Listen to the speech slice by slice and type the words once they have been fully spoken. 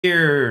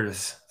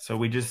years. So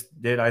we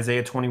just did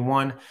Isaiah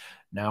 21.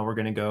 Now we're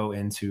going to go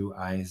into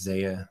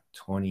Isaiah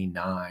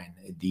 29,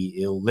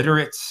 the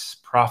illiterate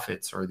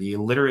prophets or the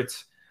illiterate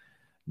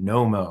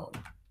NoMo.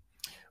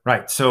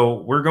 Right.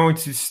 So we're going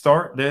to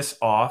start this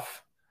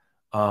off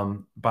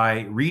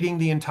by reading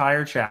the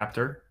entire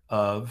chapter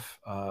of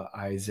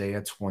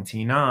Isaiah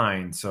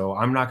 29. So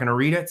I'm not going to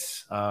read it.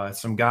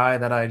 Some guy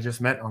that I just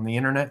met on the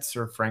internet,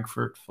 Sir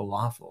Frankfurt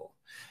Falafel,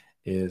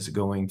 is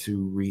going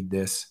to read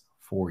this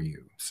for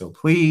you. So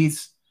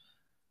please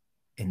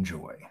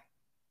enjoy.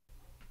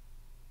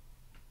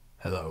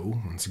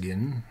 Hello, once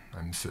again.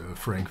 I'm Sir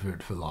Frankfurt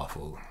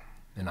Falafel,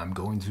 and I'm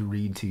going to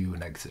read to you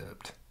an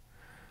excerpt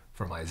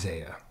from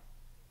Isaiah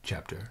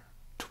chapter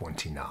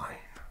 29.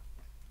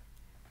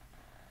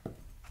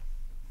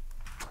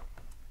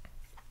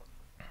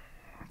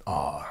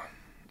 Ah,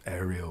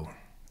 Ariel,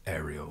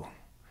 Ariel,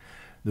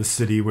 the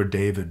city where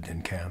David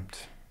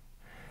encamped.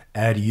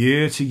 Add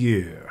year to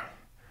year,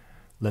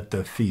 let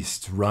the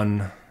feasts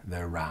run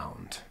their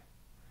round.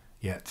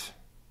 Yet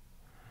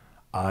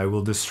I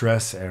will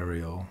distress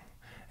Ariel,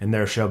 and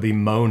there shall be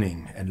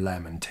moaning and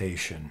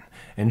lamentation,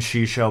 and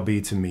she shall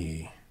be to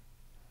me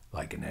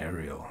like an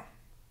Ariel.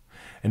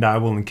 And I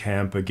will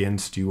encamp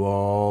against you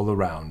all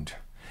around,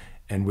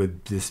 and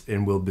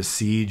will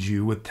besiege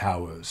you with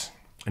towers.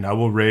 And I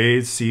will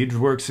raise siege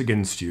works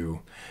against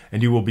you,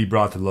 and you will be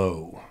brought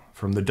low.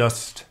 From the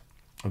dust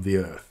of the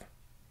earth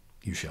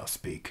you shall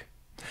speak,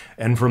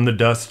 and from the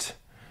dust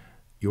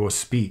your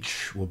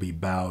speech will be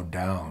bowed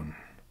down.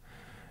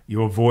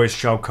 Your voice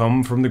shall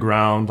come from the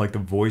ground like the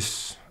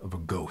voice of a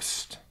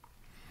ghost,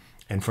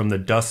 and from the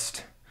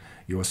dust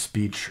your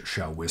speech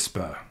shall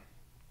whisper.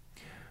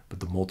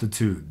 But the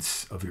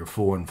multitudes of your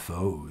foreign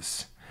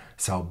foes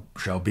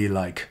shall be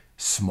like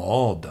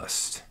small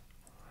dust,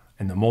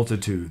 and the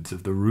multitudes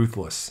of the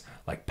ruthless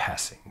like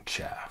passing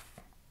chaff.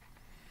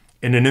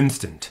 In an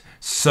instant,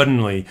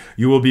 suddenly,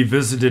 you will be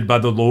visited by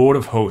the Lord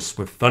of hosts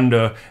with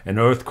thunder and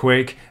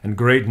earthquake and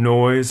great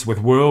noise,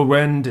 with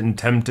whirlwind and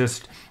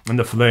tempest, and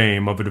the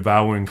flame of a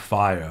devouring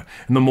fire,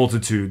 and the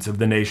multitudes of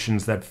the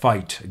nations that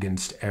fight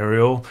against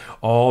Ariel,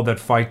 all that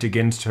fight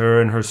against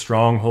her in her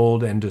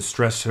stronghold and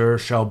distress her,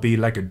 shall be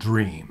like a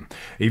dream,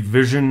 a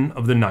vision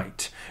of the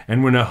night.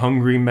 And when a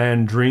hungry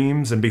man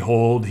dreams, and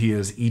behold, he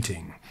is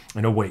eating,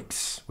 and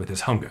awakes with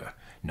his hunger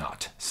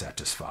not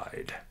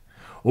satisfied.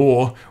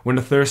 Or when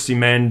a thirsty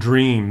man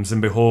dreams,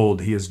 and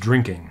behold, he is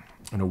drinking,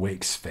 and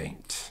awakes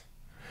faint,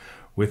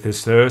 with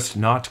his thirst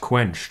not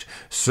quenched,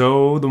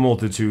 so the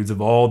multitudes of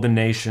all the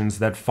nations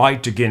that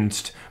fight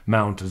against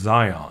Mount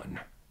Zion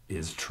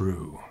is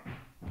true.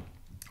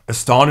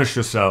 Astonish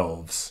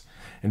yourselves,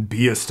 and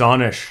be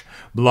astonished.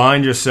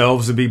 Blind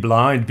yourselves, and be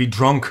blind. Be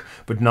drunk,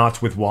 but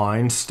not with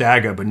wine.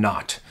 Stagger, but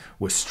not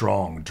with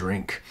strong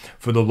drink.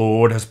 For the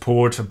Lord has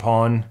poured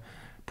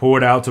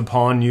out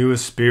upon you a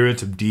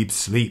spirit of deep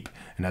sleep,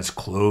 and has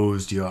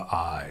closed your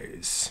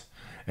eyes,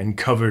 and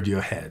covered your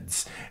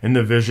heads. And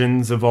the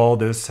visions of all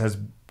this has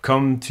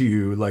come to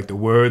you like the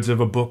words of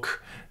a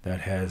book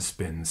that has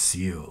been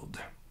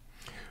sealed.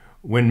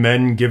 When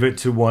men give it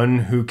to one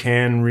who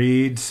can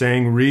read,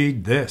 saying,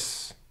 "Read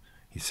this,"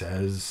 he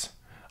says,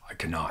 "I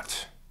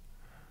cannot,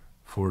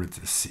 for it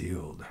is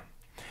sealed."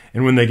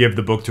 And when they give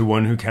the book to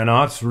one who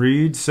cannot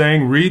read,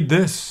 saying, "Read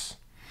this,"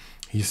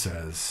 he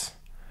says,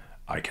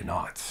 "I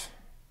cannot."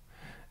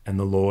 And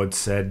the Lord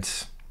said,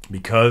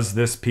 because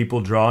this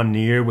people draw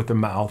near with the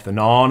mouth, and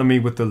honor me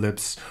with the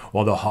lips,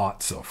 while their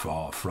hearts are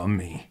far from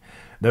me.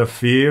 Their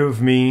fear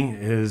of me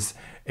is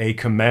a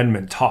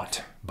commandment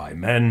taught by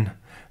men.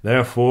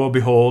 Therefore,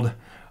 behold,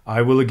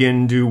 I will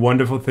again do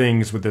wonderful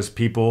things with this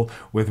people,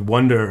 with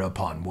wonder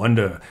upon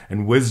wonder,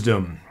 and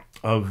wisdom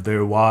of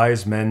their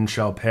wise men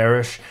shall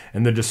perish,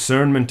 and the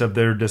discernment of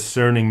their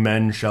discerning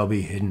men shall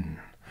be hidden.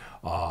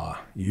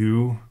 Ah,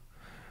 you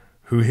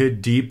who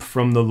hid deep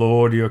from the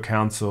Lord your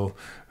counsel,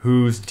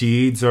 whose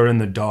deeds are in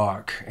the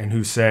dark, and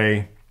who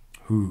say,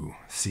 "Who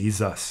sees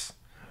us?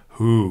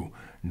 Who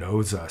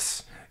knows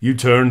us?" You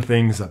turn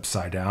things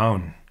upside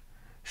down.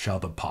 Shall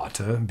the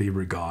potter be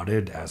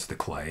regarded as the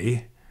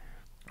clay,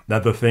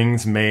 that the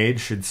things made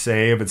should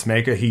say of its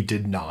maker, "He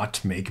did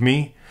not make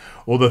me"?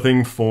 Or the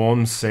thing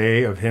formed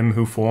say of him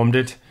who formed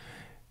it,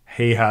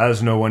 "He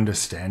has no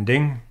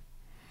understanding"?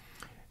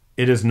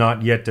 It is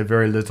not yet a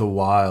very little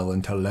while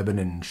until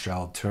Lebanon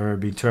shall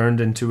be turned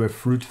into a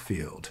fruit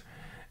field,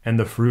 and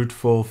the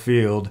fruitful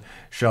field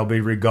shall be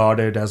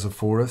regarded as a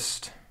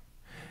forest.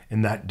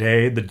 In that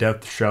day the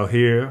deaf shall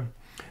hear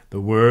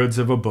the words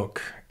of a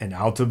book, and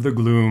out of the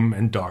gloom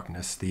and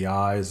darkness the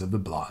eyes of the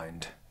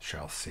blind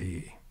shall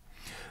see.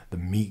 The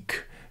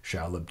meek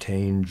shall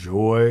obtain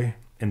joy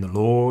in the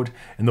Lord,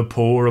 and the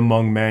poor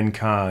among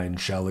mankind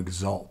shall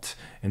exult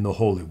in the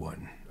Holy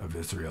One of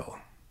Israel.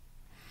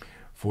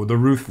 For the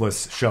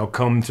ruthless shall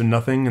come to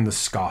nothing, and the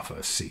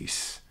scoffer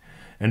cease,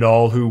 and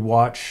all who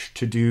watch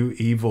to do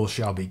evil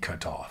shall be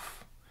cut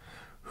off,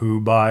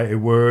 who by a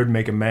word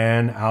make a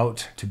man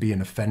out to be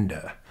an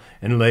offender,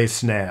 and lay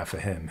snare for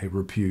him who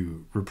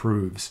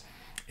reproves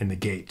in the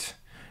gate,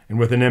 and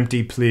with an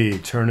empty plea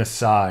turn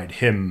aside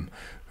him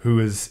who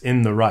is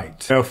in the right.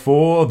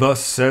 Therefore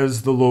thus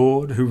says the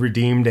Lord, who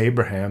redeemed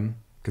Abraham,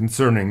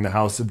 concerning the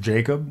house of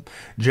Jacob,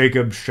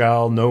 Jacob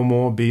shall no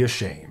more be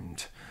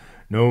ashamed,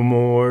 no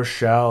more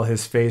shall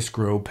his face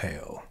grow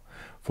pale.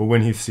 For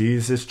when he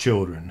sees his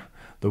children,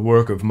 the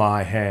work of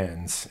my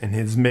hands, in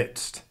his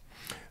midst,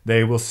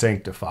 they will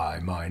sanctify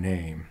my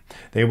name.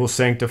 They will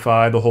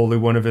sanctify the Holy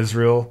One of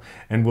Israel,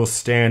 and will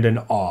stand in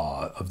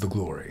awe of the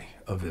glory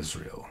of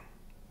Israel.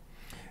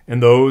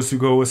 And those who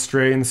go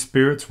astray in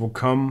spirits will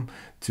come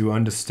to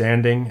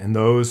understanding, and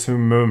those who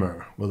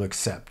murmur will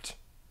accept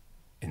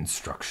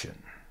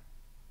instruction.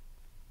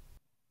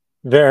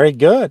 Very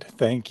good.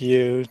 Thank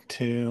you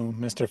to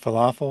Mr.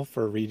 Falafel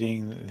for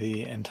reading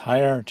the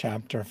entire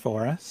chapter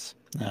for us.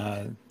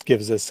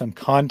 Gives us some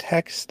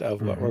context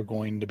of what we're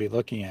going to be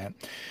looking at.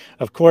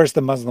 Of course,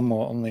 the Muslim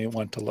will only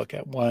want to look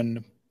at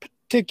one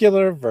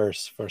particular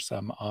verse for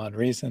some odd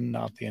reason,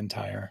 not the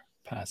entire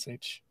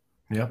passage.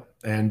 Yep.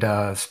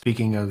 And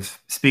speaking of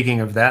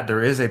that,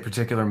 there is a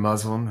particular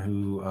Muslim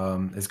who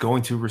is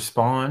going to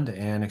respond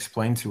and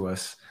explain to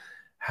us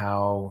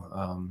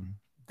how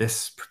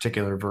this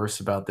particular verse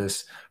about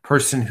this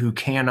person who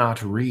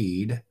cannot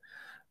read,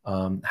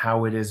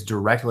 how it is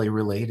directly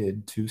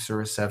related to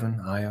Surah 7,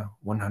 Ayah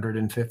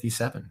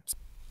 157.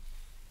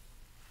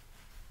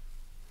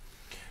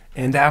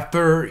 And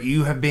after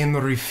you have been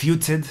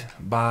refuted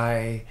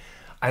by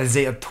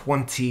Isaiah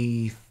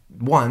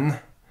 21,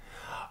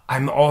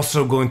 I'm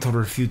also going to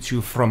refute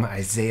you from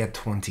Isaiah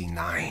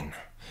 29.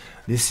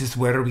 This is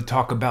where we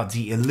talk about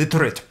the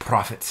illiterate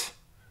prophet.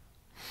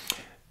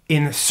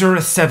 In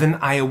Surah 7,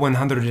 Ayah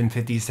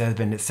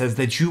 157, it says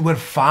that you will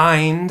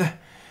find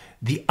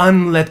the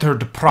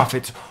unlettered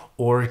prophet,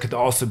 or it could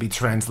also be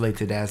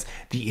translated as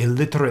the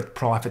illiterate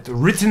prophet,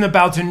 written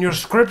about in your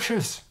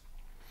scriptures.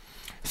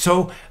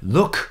 So,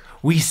 look,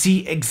 we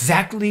see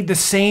exactly the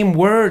same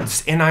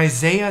words in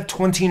Isaiah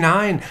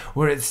 29,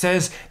 where it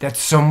says that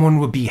someone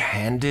will be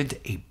handed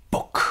a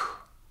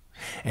book,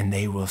 and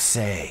they will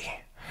say,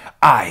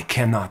 I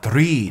cannot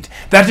read.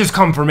 That is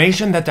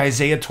confirmation that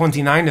Isaiah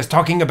 29 is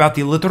talking about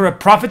the illiterate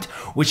prophet,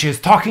 which is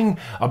talking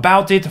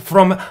about it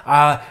from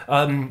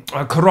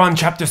Quran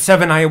chapter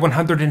 7, ayah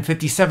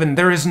 157.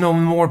 There is no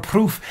more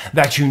proof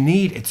that you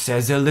need. It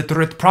says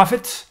illiterate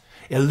prophet,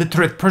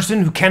 illiterate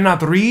person who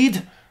cannot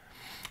read.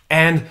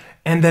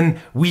 And then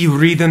we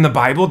read in the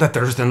Bible that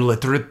there's an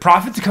illiterate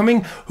prophet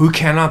coming who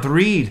cannot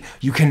read.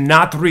 You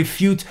cannot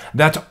refute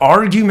that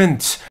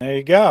argument. There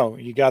you go.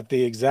 You got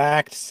the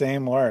exact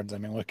same words. I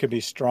mean, what could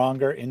be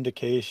stronger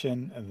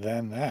indication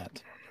than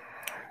that?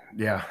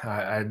 Yeah,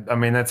 I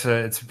mean it's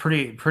a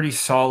pretty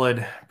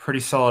solid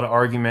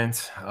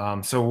argument.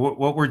 So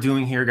what we're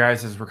doing here,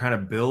 guys, is we're kind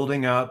of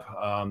building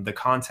up the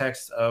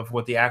context of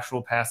what the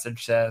actual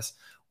passage says.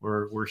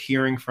 We're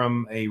hearing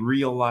from a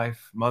real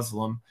life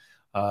Muslim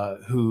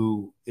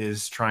who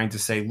is trying to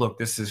say, look,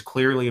 this is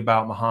clearly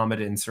about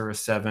Muhammad in Surah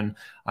 7,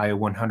 ayah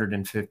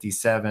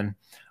 157.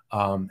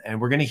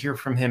 And we're going to hear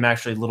from him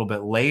actually a little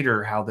bit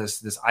later how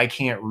this I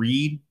can't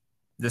read,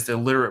 this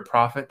illiterate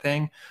prophet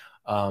thing,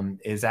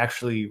 is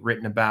actually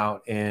written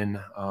about in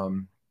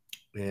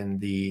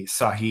the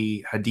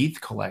Sahih Hadith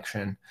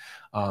collection.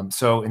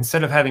 So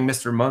instead of having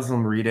Mr.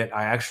 Muslim read it,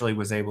 I actually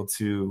was able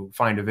to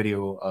find a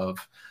video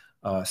of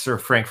Sir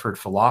Frankfurt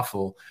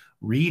Falafel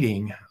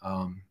reading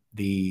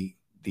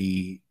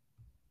the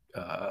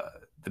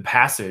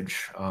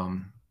passage,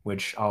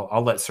 which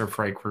I'll let Sir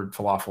Frankfurt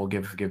Falafel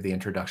give the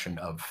introduction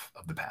of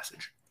the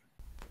passage.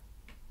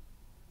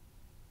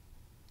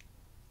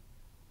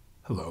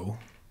 Hello.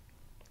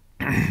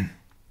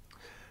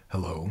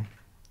 Hello,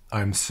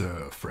 I'm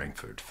Sir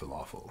Frankfurt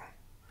Falafel,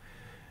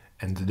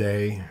 and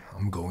today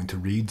I'm going to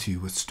read to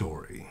you a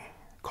story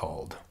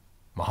called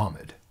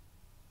Muhammad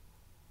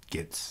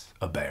Gets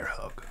a Bear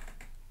Hug.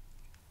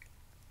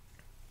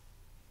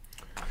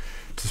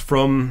 It is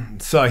from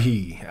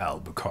Sahih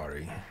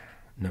al-Bukhari,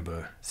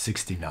 number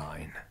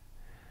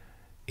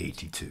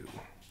 6982.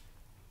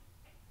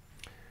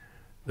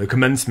 The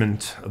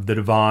commencement of the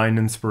divine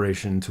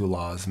inspiration to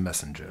Allah's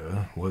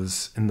messenger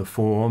was in the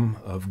form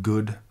of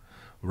good,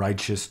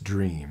 righteous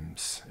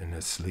dreams in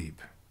his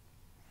sleep.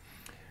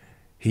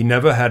 He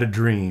never had a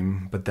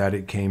dream but that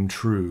it came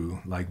true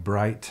like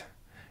bright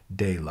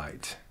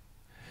daylight.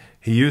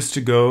 He used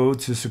to go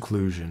to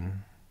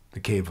seclusion, the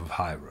cave of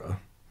Hira,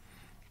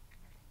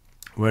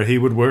 where he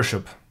would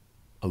worship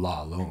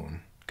Allah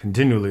alone,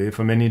 continually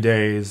for many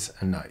days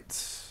and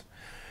nights.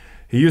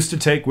 He used to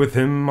take with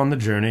him on the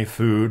journey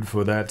food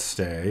for that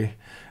stay,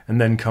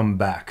 and then come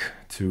back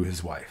to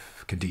his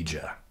wife,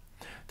 Khadijah,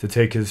 to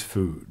take his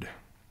food.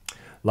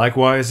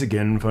 Likewise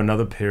again for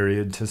another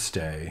period to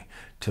stay,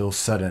 till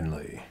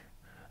suddenly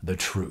the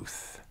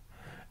truth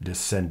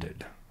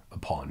descended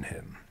upon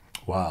him,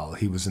 while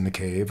he was in the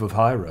cave of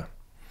Hira.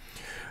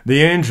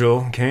 The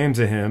angel came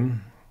to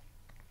him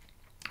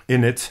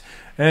in it,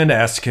 and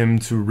asked him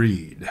to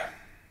read.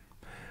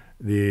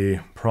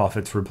 The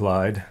prophet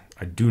replied,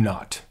 I do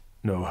not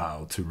know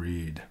how to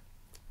read.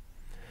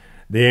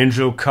 The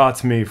angel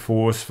caught me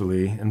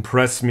forcefully and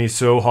pressed me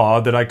so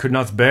hard that I could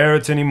not bear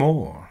it any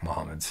more,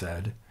 Muhammad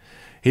said.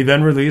 He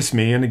then released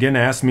me and again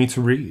asked me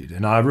to read,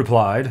 and I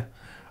replied,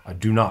 I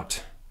do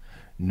not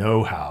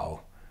know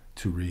how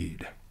to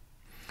read.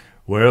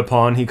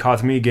 Whereupon he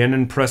caught me again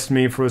and pressed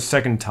me for a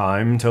second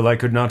time till I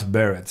could not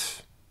bear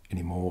it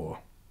any more.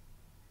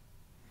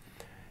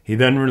 He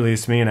then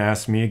released me and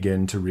asked me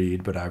again to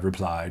read, but I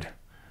replied,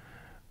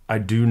 I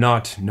do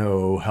not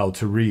know how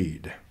to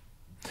read.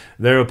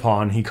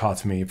 Thereupon he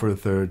caught me for a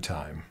third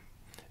time,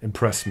 and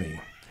pressed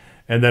me,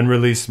 and then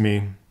released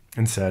me,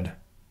 and said,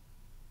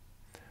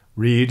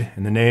 Read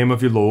in the name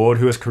of your Lord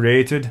who has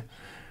created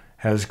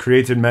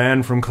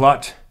man from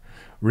clot.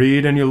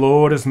 Read, and your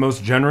Lord is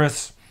most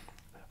generous,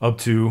 up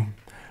to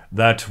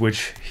that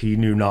which he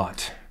knew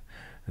not.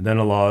 And then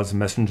Allah's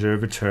messenger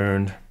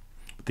returned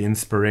with the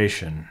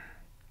inspiration,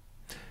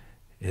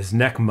 his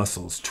neck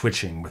muscles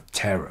twitching with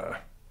terror.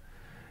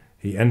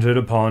 He entered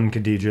upon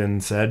Khadijah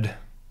and said,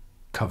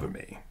 Cover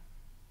me,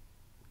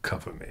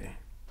 cover me.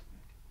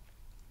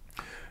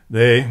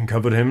 They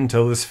covered him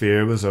till his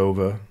fear was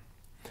over.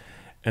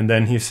 And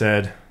then he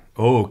said,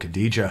 Oh,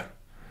 Khadijah,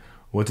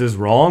 what is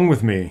wrong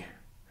with me?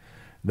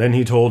 Then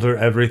he told her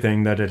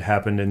everything that had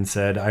happened and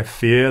said, I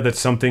fear that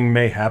something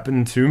may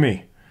happen to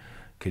me.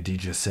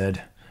 Khadijah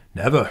said,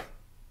 Never.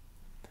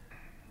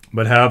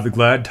 But have the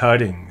glad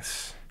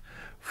tidings,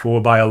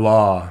 for by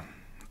Allah,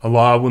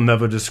 Allah will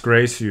never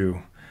disgrace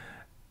you,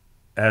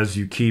 as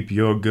you keep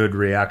your good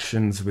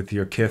reactions with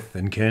your kith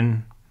and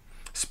kin.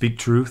 Speak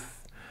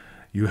truth.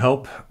 You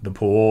help the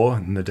poor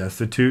and the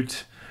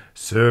destitute.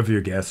 Serve your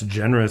guests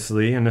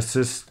generously and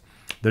assist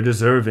the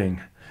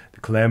deserving,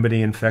 the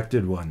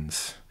calamity-infected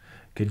ones.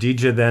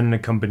 Khadijah then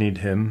accompanied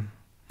him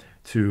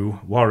to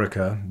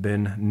Waraka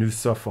bin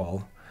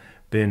Nusafal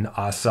bin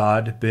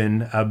Asad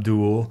bin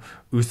Abdul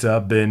Usa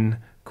bin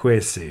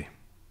Qasi.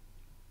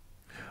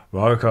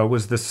 Waraka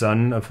was the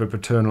son of her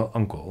paternal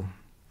uncle,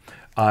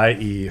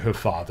 i.e. her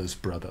father's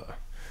brother,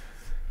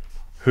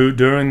 who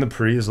during the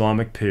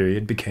pre-Islamic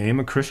period became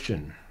a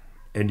Christian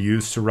and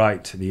used to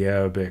write the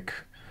Arabic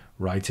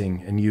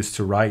writing and used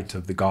to write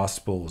of the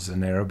Gospels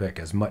in Arabic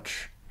as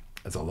much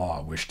as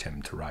Allah wished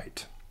him to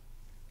write.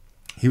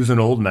 He was an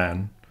old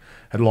man,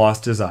 had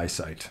lost his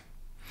eyesight.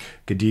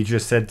 Khadijah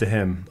said to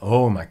him,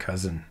 Oh, my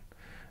cousin,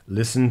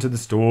 listen to the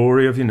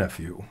story of your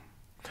nephew.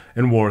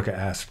 And Waraka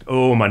asked,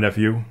 Oh, my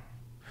nephew,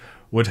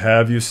 what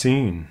have you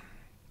seen?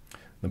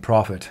 The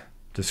Prophet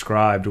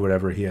described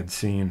whatever he had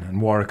seen,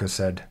 and Waraka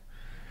said,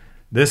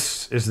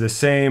 This is the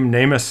same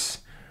Namus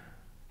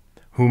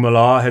whom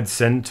Allah had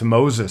sent to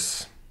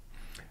Moses.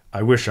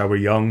 I wish I were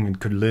young and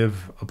could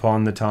live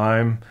upon the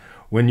time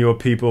when your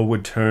people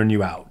would turn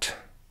you out.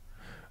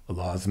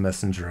 Allah's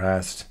messenger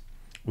asked,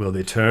 Will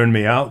they turn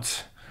me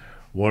out?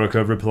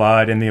 Waraka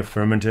replied in the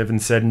affirmative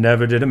and said,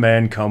 Never did a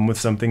man come with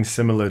something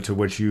similar to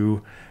what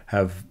you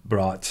have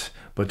brought,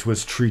 but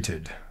was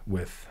treated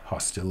with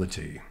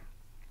hostility.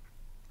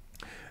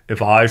 If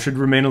I should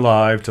remain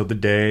alive till the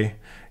day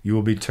you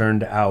will be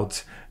turned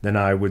out, then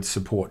I would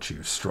support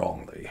you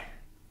strongly.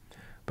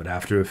 But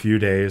after a few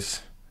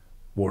days,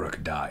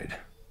 Waraka died,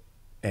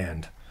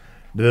 and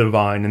the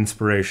divine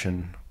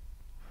inspiration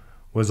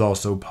was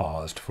also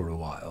paused for a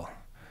while.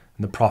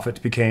 And the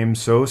Prophet became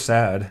so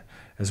sad,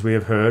 as we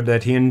have heard,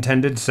 that he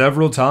intended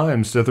several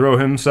times to throw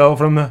himself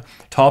from the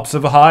tops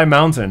of a high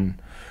mountain.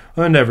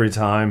 And every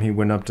time he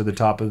went up to the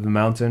top of the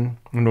mountain,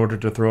 in order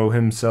to throw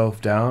himself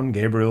down,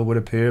 Gabriel would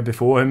appear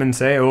before him and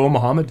say, O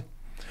Muhammad,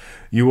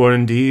 you are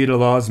indeed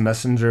Allah's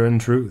messenger in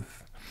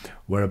truth.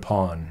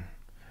 Whereupon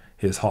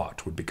his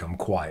heart would become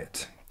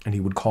quiet, and he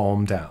would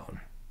calm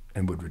down,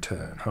 and would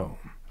return home.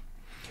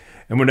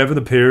 And whenever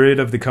the period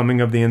of the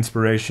coming of the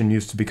inspiration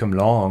used to become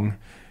long,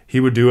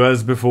 he would do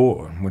as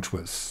before, which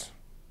was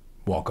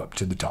walk up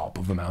to the top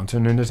of the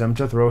mountain and attempt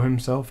to throw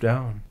himself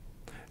down.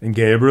 And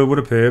Gabriel would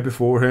appear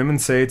before him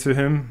and say to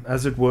him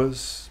as it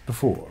was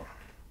before,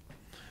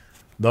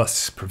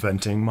 thus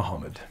preventing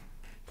Muhammad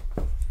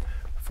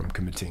from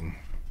committing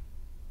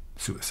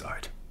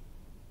suicide.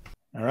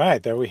 All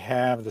right, there we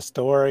have the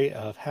story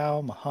of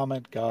how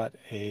Muhammad got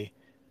a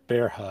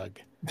bear hug,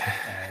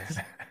 as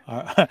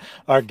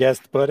our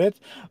guest put it,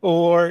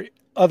 or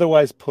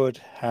otherwise put,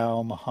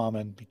 how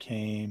Muhammad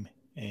became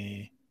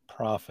a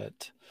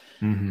prophet.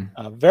 Mm-hmm.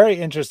 A very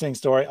interesting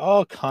story,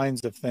 all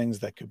kinds of things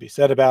that could be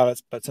said about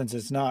it, but since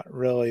it's not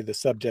really the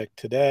subject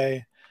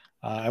today,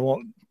 I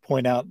won't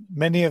point out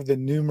many of the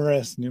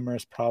numerous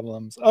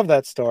problems of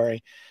that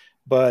story,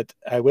 but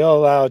I will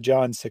allow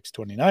John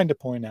 6:29 to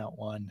point out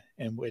one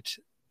in which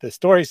the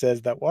story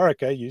says that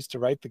Waraka used to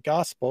write the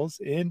Gospels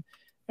in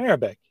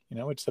Arabic,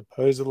 which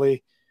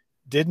supposedly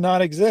did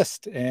not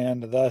exist,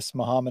 and thus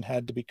Muhammad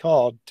had to be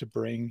called to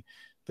bring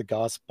the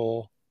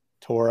Gospel,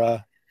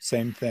 Torah,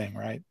 same thing,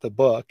 right? The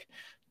book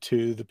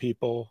to the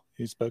people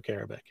who spoke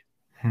Arabic.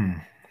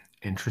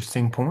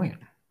 Interesting point.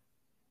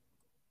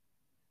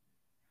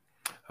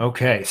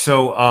 Okay,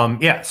 so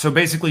yeah, so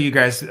basically, you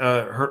guys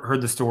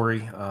heard the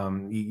story.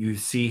 You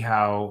see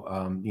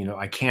how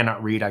I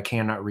cannot read,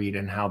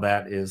 and how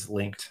that is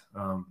linked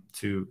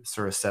to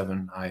Surah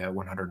 7, Ayah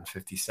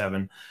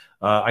 157.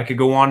 I could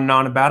go on and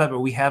on about it,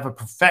 but we have a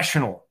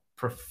professional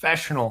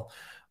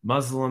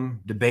Muslim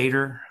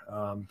debater,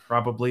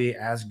 probably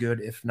as good,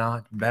 if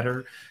not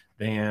better,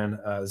 than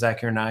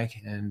Zakir Naik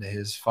and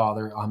his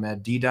father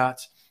Ahmed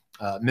Deedat.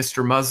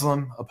 Mr.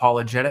 Muslim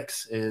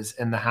Apologetics is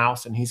in the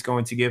house, and he's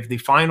going to give the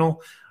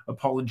final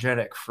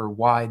apologetic for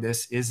why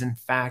this is, in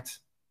fact,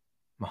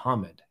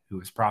 Muhammad, who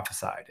is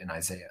prophesied in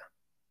Isaiah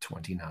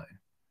 29.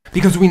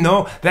 Because we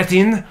know that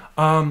in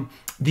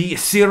the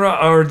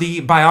Sirah, or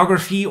the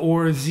biography,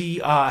 or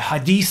the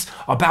hadith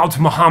about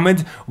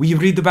Muhammad, we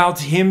read about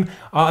him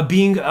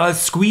being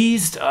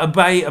squeezed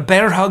by a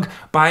bear hug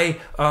by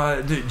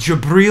the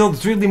Jibril.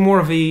 It's really more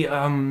of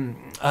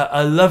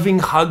a loving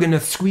hug and a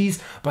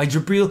squeeze by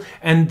Jibril.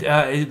 And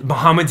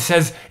Muhammad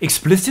says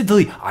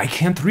explicitly, I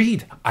can't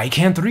read, I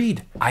can't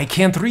read, I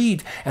can't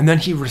read. And then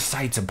he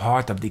recites a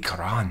part of the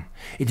Quran.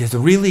 It is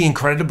really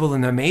incredible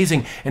and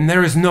amazing. And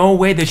there is no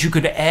way that you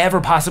could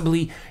ever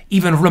possibly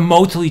even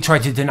remotely try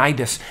to deny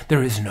this.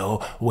 There is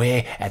no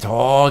way at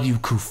all, you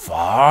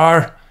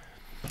kuffar.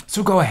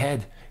 So go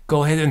ahead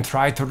and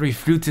try to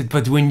refute it.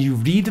 But when you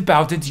read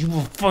about it, you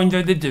will find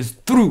that it is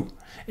true.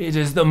 It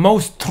is the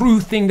most true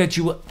thing that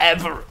you will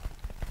ever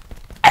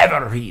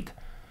read.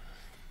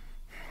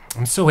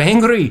 I'm so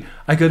angry,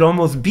 I could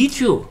almost beat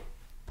you.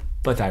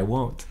 But I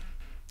won't.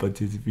 But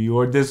if you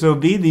are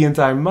disobedient,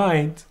 I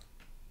might.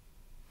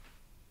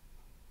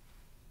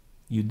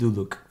 You do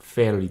look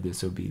fairly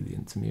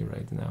disobedient to me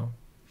right now.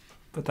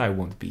 But I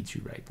won't beat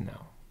you right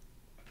now.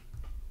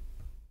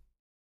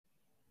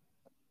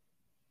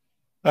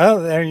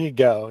 Well, there you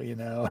go.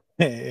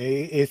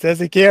 He says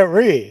he can't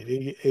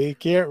read. He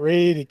can't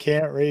read. He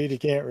can't read. He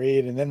can't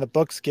read. And then the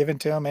book's given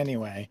to him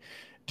anyway,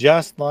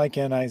 just like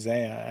in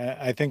Isaiah.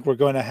 I think we're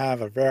going to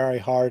have a very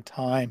hard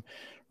time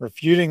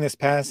refuting this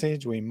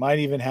passage. We might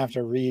even have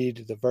to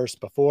read the verse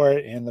before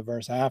it and the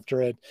verse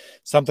after it,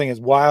 something as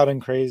wild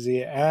and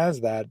crazy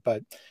as that.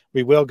 But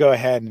we will go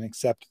ahead and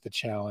accept the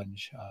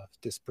challenge of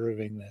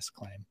disproving this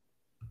claim.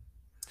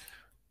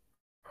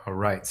 All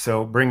right,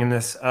 so bringing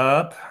this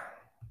up.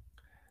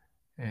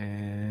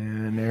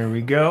 And there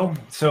we go.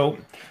 So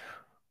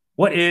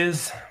we're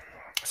just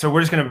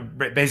going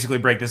to basically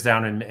break this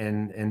down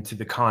into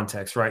the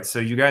context, right? So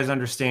you guys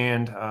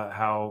understand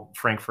how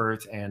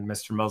Frankfurt and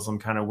Mr. Muslim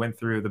kind of went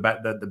through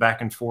the back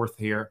and forth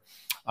here.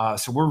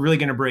 So we're really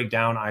going to break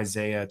down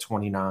Isaiah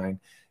 29,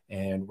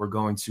 and we're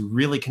going to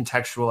really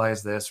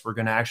contextualize this. We're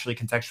going to actually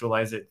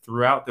contextualize it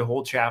throughout the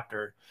whole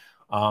chapter,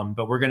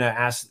 but we're going to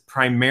ask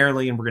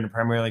primarily, and we're going to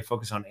primarily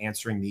focus on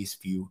answering these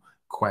few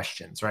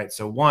questions, right?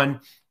 So one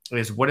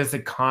is, what is the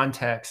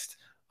context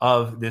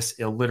of this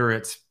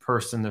illiterate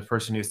person, the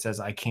person who says,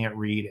 I can't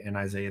read in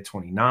Isaiah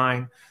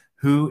 29?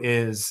 Who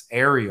is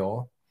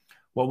Ariel?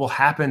 What will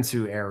happen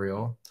to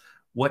Ariel?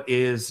 What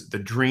is the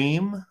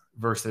dream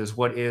versus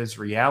what is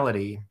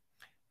reality?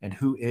 And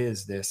who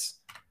is this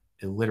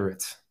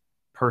illiterate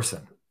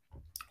person?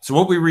 So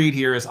what we read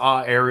here is,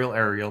 Ariel,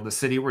 Ariel, the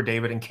city where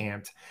David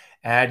encamped,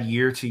 add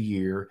year to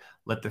year,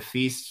 let the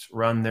feasts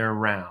run their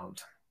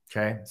round.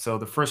 Okay, so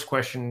the first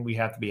question we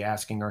have to be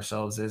asking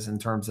ourselves is, in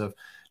terms of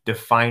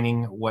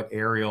defining what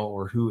Ariel,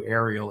 or who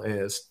Ariel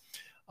is.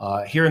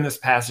 Here in this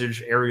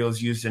passage, Ariel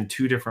is used in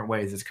two different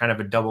ways. It's kind of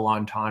a double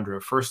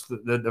entendre. First,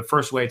 the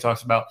first way it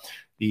talks about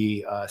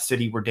the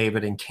city where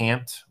David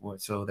encamped.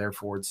 So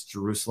therefore, it's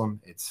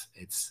Jerusalem.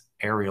 It's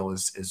Ariel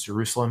is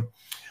Jerusalem.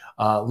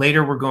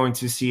 Later, we're going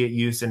to see it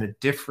used in a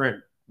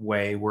different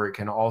way, where it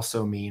can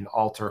also mean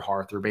altar,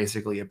 hearth, or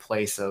basically a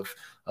place of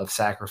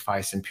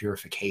sacrifice and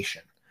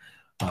purification.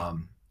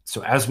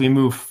 So as we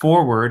move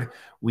forward,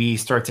 we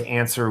start to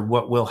answer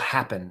what will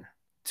happen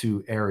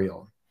to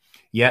Ariel.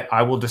 Yet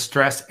I will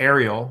distress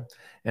Ariel,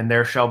 and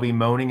there shall be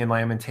moaning and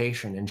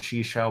lamentation, and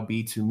she shall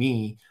be to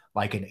me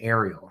like an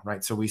Ariel,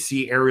 right? So we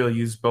see Ariel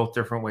used both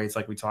different ways,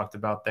 like we talked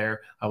about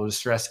there. I will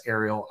distress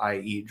Ariel,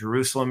 i.e.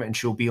 Jerusalem, and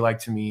she'll be like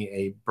to me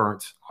a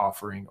burnt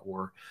offering,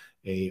 or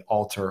a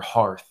altar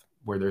hearth,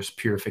 where there's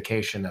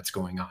purification that's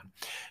going on.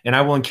 And I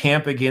will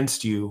encamp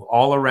against you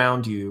all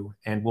around you,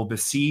 and will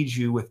besiege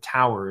you with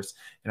towers,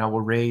 and I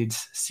will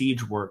raise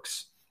siege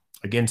works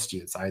against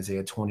you. It's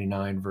Isaiah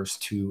 29, verse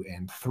 2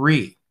 and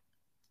 3.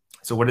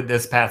 So what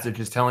this passage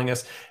is telling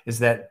us is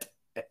that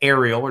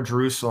Ariel, or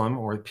Jerusalem,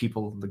 or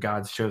people, the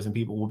God's chosen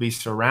people, will be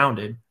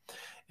surrounded,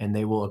 and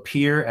they will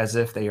appear as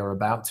if they are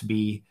about to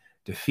be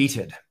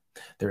defeated.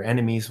 Their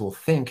enemies will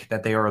think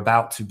that they are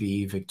about to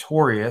be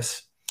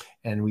victorious.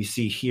 And we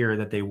see here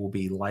that they will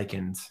be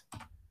likened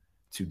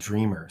to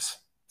dreamers.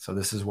 So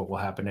this is what will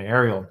happen to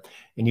Ariel.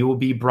 And you will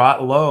be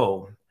brought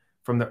low.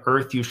 From the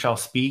earth you shall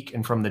speak,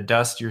 and from the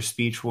dust your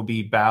speech will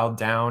be bowed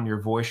down.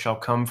 Your voice shall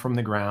come from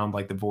the ground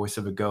like the voice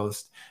of a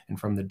ghost, and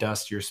from the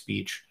dust your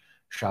speech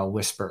shall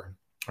whisper.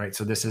 Right?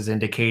 So this is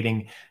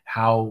indicating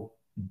how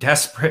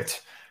desperate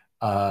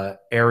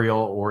Ariel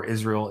or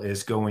Israel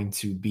is going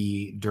to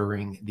be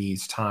during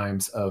these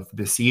times of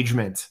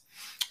besiegement.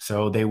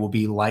 So they will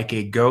be like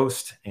a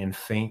ghost and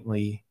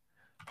faintly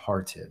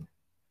hearted.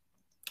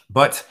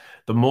 But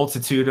the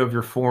multitude of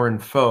your foreign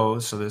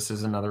foes, so this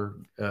is another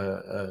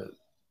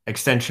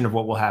extension of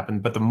what will happen,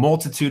 but the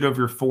multitude of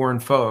your foreign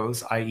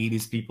foes, i.e.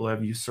 these people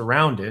have you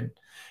surrounded,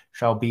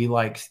 shall be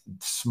like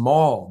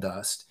small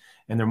dust,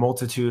 and their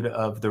multitude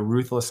of the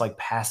ruthless like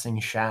passing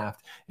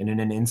shaft. And in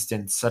an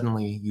instant,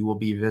 suddenly you will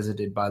be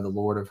visited by the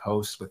Lord of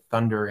hosts with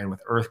thunder and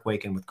with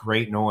earthquake and with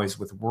great noise,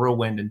 with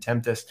whirlwind and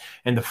tempest,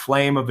 and the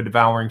flame of a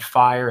devouring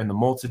fire, and the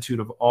multitude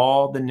of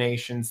all the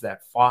nations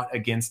that fought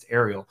against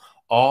Ariel,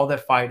 all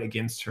that fight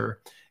against her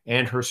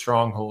and her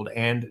stronghold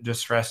and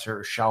distress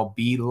her, shall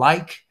be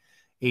like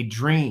a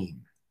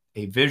dream,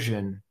 a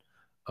vision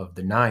of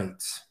the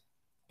night.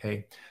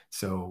 Okay,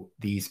 so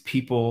these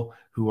people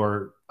who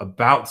are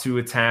about to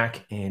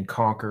attack and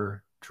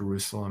conquer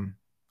Jerusalem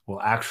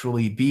will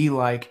actually be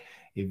like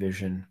a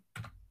vision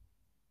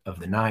of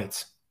the night.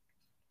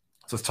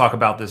 So let's talk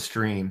about this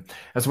dream.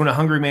 As when a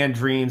hungry man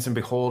dreams, and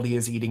behold, he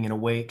is eating and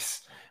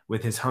awakes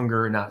with his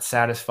hunger not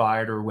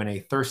satisfied, or when a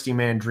thirsty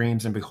man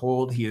dreams, and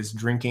behold, he is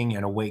drinking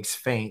and awakes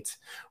faint,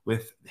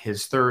 with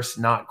his thirst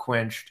not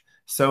quenched,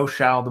 so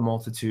shall the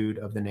multitude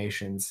of the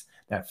nations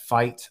that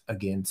fight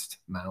against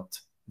Mount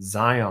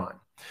Zion.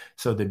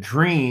 So the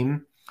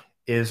dream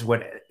is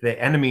what the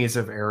enemies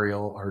of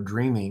Ariel are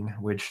dreaming,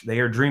 which they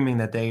are dreaming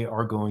that they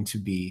are going to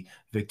be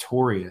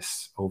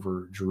victorious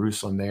over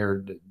Jerusalem. They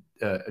are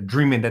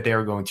dreaming that they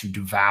are going to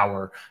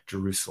devour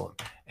Jerusalem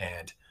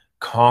and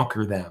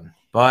conquer them.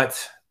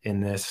 But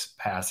in this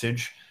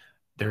passage,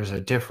 there's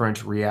a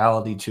different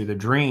reality to the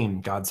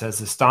dream. God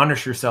says,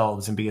 astonish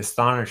yourselves and be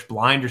astonished,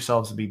 blind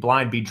yourselves and be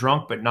blind, be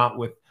drunk, but not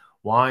with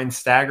wine,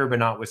 stagger, but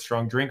not with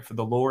strong drink, for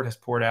the Lord has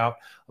poured out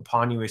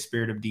upon you a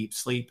spirit of deep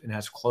sleep and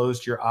has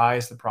closed your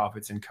eyes, the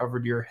prophets, and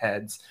covered your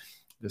heads,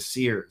 the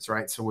seers,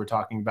 right? So we're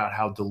talking about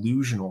how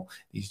delusional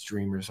these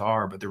dreamers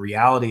are. But the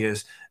reality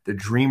is the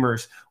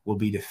dreamers will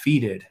be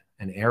defeated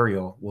and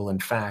Ariel will in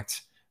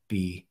fact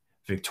be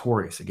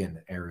victorious.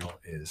 Again, Ariel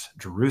is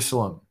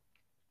Jerusalem.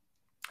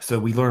 So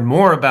we learn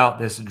more about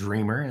this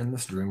dreamer, and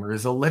this dreamer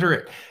is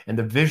illiterate. And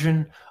the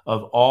vision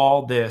of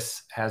all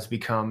this has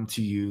become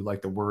to you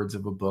like the words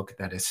of a book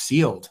that is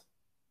sealed.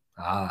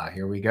 Ah,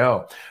 here we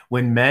go.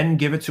 When men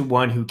give it to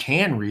one who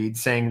can read,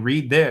 saying,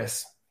 read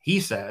this,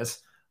 he says,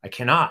 I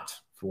cannot,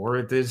 for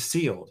it is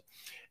sealed.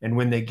 And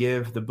when they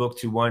give the book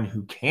to one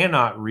who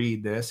cannot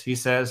read this, he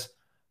says,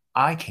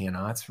 I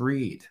cannot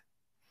read.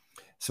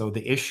 So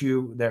the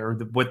issue that, or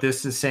what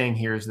this is saying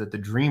here is that the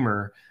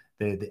dreamer,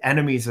 the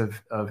enemies of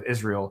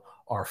Israel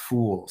are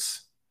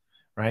fools,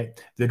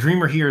 right? The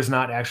dreamer here is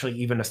not actually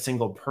even a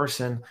single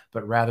person,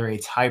 but rather a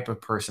type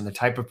of person, the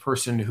type of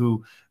person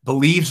who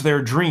believes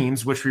their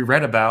dreams, which we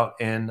read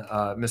about in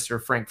Sir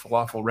Frank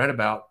Falafel read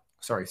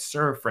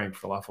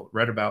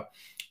about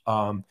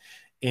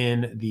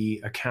in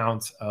the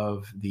account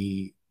of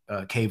the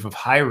cave of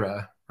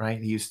Hira, right?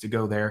 He used to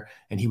go there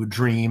and he would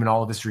dream and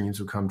all of his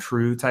dreams would come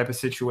true type of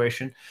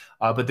situation.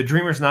 But the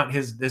dreamer is not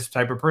this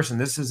type of person.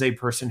 This is a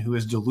person who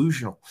is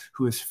delusional,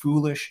 who is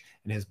foolish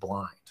and is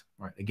blind,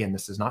 right? Again,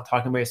 this is not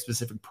talking about a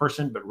specific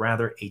person, but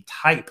rather a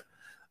type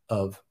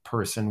of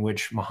person,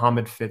 which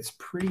Muhammad fits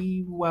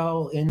pretty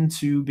well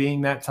into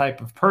being that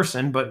type of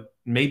person, but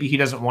maybe he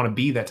doesn't want to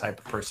be that type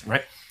of person,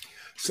 right?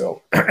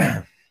 So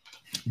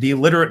the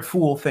illiterate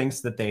fool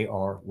thinks that they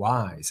are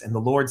wise. And the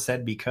Lord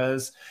said,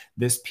 because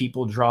this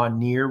people draw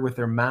near with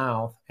their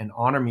mouth and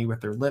honor me with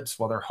their lips,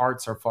 while their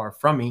hearts are far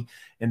from me,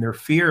 and their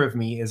fear of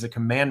me is a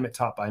commandment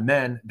taught by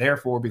men.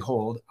 Therefore,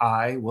 behold,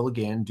 I will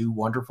again do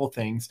wonderful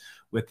things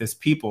with this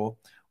people,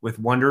 with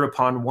wonder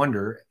upon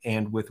wonder,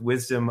 and with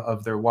wisdom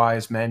of their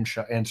wise men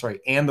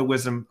and the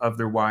wisdom of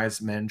their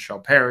wise men shall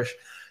perish.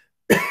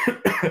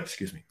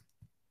 Excuse me.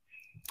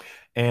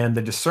 And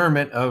the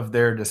discernment of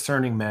their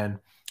discerning men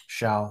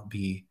shall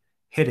be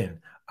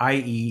hidden,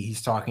 i.e.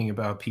 he's talking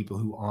about people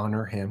who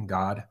honor him,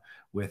 God,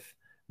 with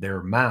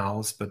their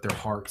mouths, but their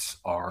hearts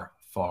are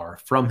far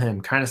from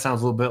him. Kind of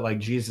sounds a little bit like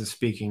Jesus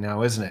speaking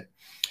now, isn't it?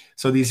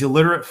 So these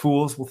illiterate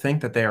fools will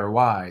think that they are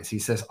wise. He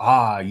says,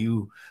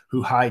 you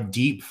who hide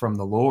deep from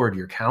the Lord,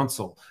 your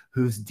counsel,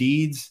 whose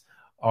deeds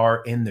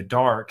are in the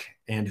dark,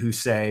 and who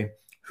say,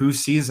 who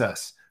sees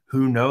us?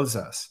 Who knows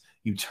us?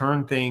 You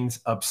turn things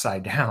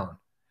upside down.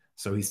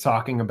 So he's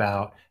talking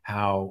about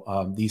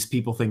how these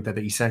people think that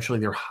essentially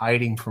they're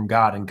hiding from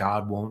God and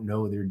God won't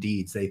know their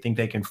deeds. They think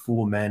they can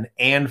fool men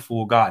and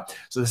fool God.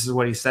 So this is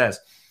what he says.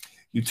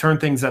 You turn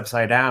things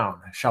upside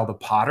down. Shall the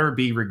potter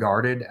be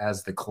regarded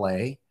as the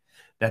clay,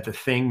 that the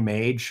thing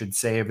made should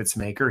say of its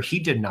maker, he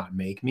did not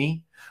make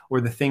me? Or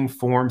the thing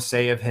formed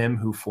say of him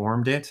who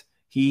formed it,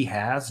 he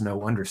has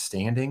no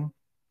understanding?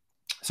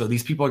 So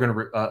these people are going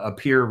to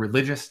appear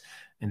religious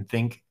and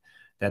think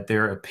that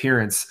their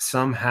appearance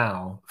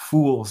somehow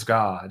fools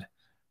God,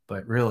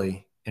 but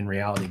really, in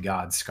reality,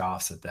 God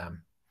scoffs at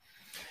them.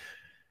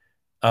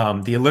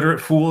 The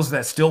illiterate fools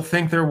that still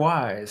think they're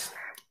wise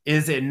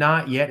Is it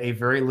not yet a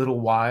very little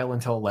while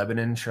until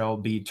Lebanon shall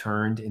be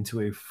turned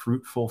into a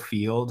fruitful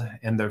field,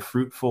 and the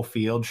fruitful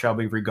field shall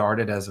be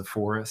regarded as a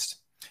forest?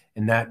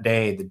 In that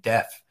day, the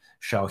deaf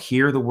shall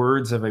hear the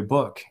words of a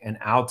book, and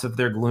out of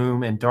their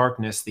gloom and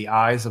darkness the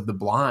eyes of the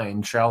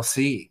blind shall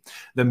see.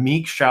 The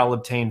meek shall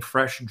obtain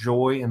fresh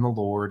joy in the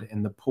Lord,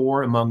 and the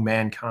poor among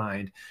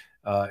mankind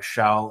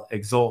shall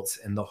exult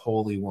in the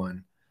Holy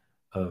One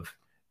of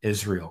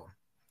Israel.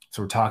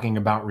 So we're talking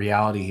about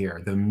reality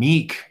here. The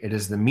meek, it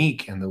is the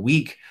meek and the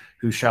weak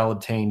who shall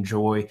obtain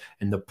joy,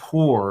 and the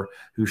poor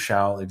who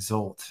shall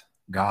exalt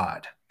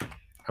God.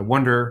 I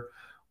wonder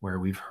where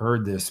we've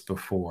heard this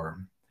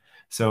before.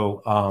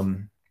 So,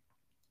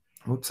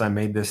 oops, I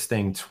made this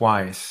thing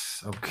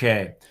twice.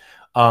 Okay.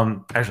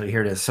 Actually,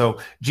 here it is. So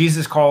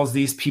Jesus calls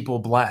these people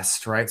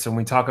blessed, right? So when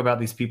we talk about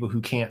these people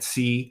who can't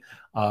see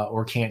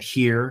or can't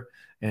hear,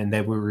 and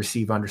they will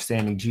receive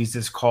understanding,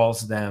 Jesus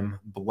calls them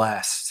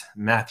blessed.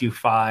 Matthew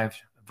 5,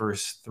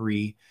 verse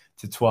 3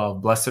 to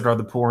 12. Blessed are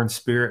the poor in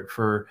spirit,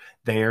 for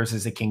theirs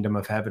is the kingdom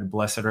of heaven.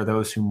 Blessed are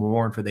those who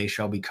mourn, for they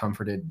shall be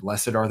comforted.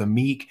 Blessed are the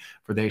meek,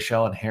 for they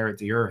shall inherit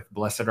the earth.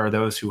 Blessed are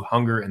those who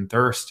hunger and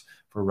thirst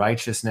for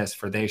righteousness,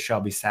 for they shall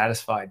be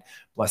satisfied.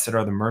 Blessed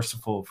are the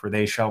merciful, for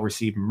they shall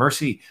receive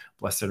mercy.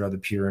 Blessed are the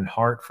pure in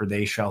heart, for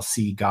they shall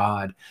see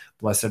God.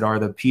 Blessed are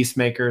the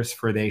peacemakers,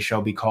 for they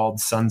shall be called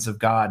sons of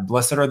God.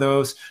 Blessed are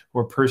those who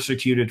are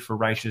persecuted for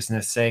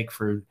righteousness' sake,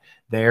 for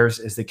theirs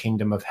is the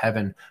kingdom of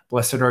heaven.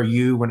 Blessed are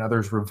you when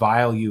others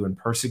revile you and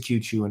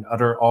persecute you and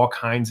utter all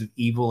kinds of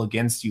evil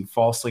against you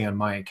falsely on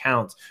my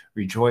account.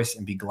 Rejoice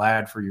and be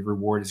glad, for your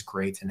reward is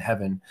great in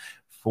heaven.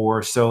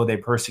 For so they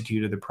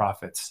persecuted the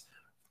prophets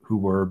who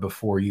were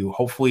before you.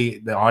 Hopefully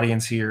the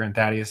audience here, and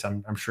Thaddeus,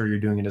 I'm sure you're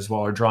doing it as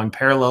well, are drawing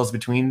parallels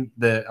between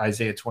the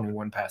Isaiah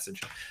 21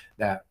 passage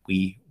that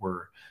we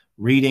were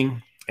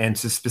reading, and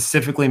to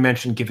specifically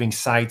mention giving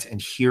sight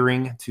and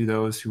hearing to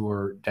those who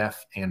are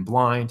deaf and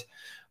blind.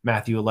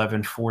 Matthew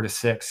 11, 4 to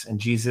 6. And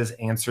Jesus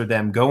answered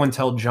them, go and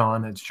tell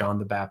John, it's John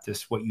the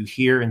Baptist, what you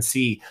hear and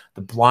see.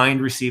 The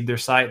blind receive their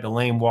sight, the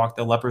lame walk,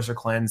 the lepers are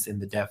cleansed,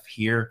 and the deaf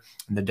hear,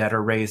 and the dead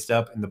are raised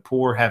up, and the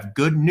poor have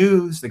good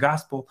news, the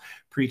gospel,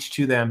 preached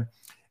to them.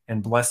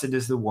 And blessed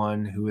is the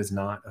one who is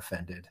not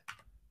offended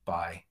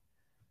by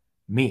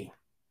me.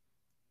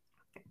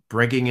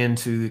 Bringing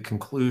into the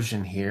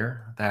conclusion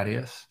here, that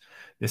is,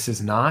 this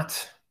is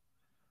not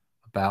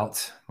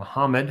about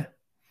Muhammad.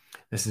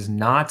 This is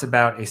not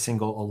about a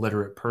single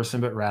illiterate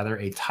person, but rather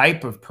a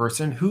type of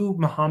person who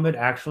Muhammad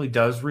actually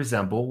does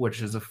resemble,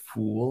 which is a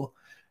fool,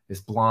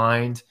 is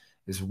blind,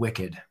 is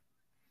wicked.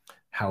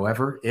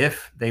 However,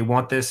 if they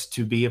want this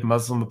to be, if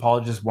Muslim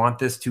apologists want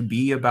this to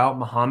be about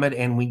Muhammad,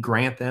 and we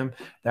grant them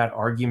that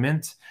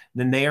argument,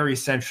 then they are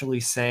essentially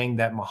saying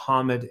that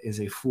Muhammad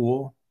is a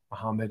fool.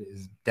 Muhammad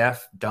is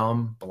deaf,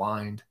 dumb,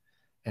 blind,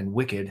 and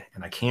wicked.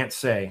 And I can't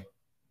say,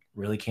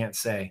 really can't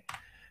say,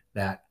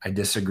 that I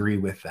disagree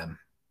with them.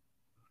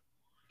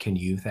 Can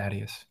you,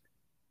 Thaddeus?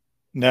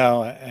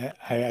 No, I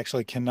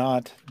actually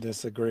cannot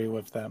disagree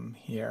with them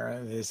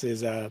here. This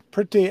is a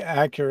pretty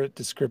accurate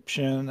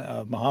description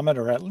of Muhammad,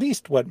 or at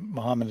least what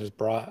Muhammad has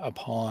brought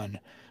upon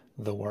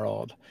the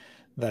world.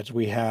 That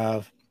we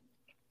have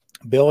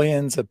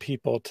billions of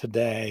people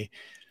today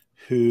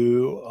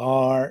who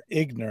are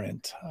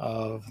ignorant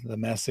of the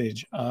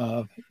message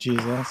of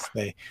Jesus.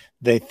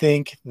 They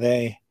think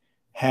they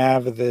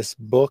have this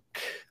book.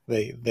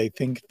 They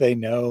think they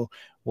know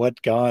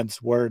what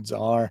God's words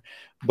are,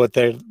 but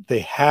they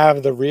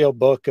have the real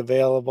book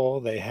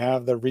available. They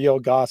have the real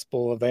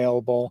gospel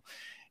available,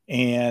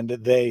 and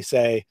they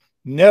say,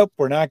 nope,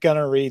 we're not going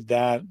to read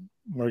that.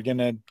 We're going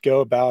to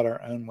go about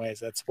our own ways.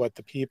 That's what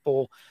the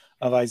people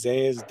of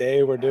Isaiah's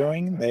day were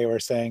doing. They were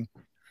saying,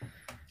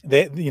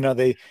 they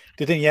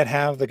didn't yet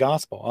have the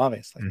gospel,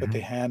 obviously, but they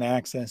had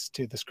access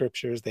to the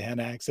scriptures. They had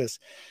access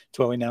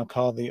to what we now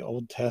call the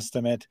Old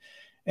Testament.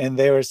 And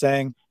they were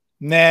saying,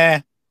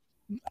 nah,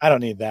 I don't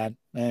need that.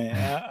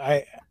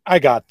 I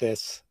got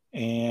this.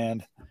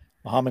 And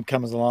Muhammad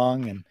comes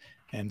along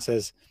and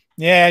says,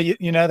 yeah,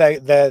 you know,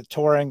 that the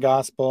Torah and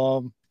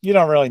gospel, you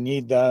don't really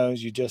need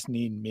those. You just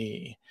need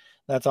me.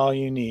 That's all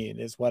you need,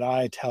 is what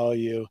I tell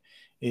you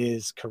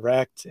is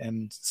correct.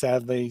 And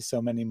sadly,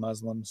 so many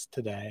Muslims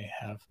today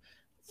have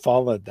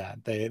followed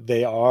that.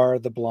 They are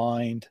the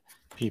blind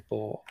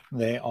people.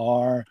 They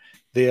are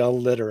the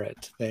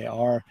illiterate. They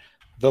are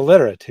the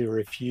literate who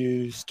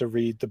refuse to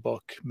read the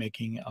book,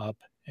 making up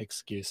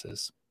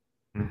excuses.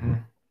 Mm-hmm.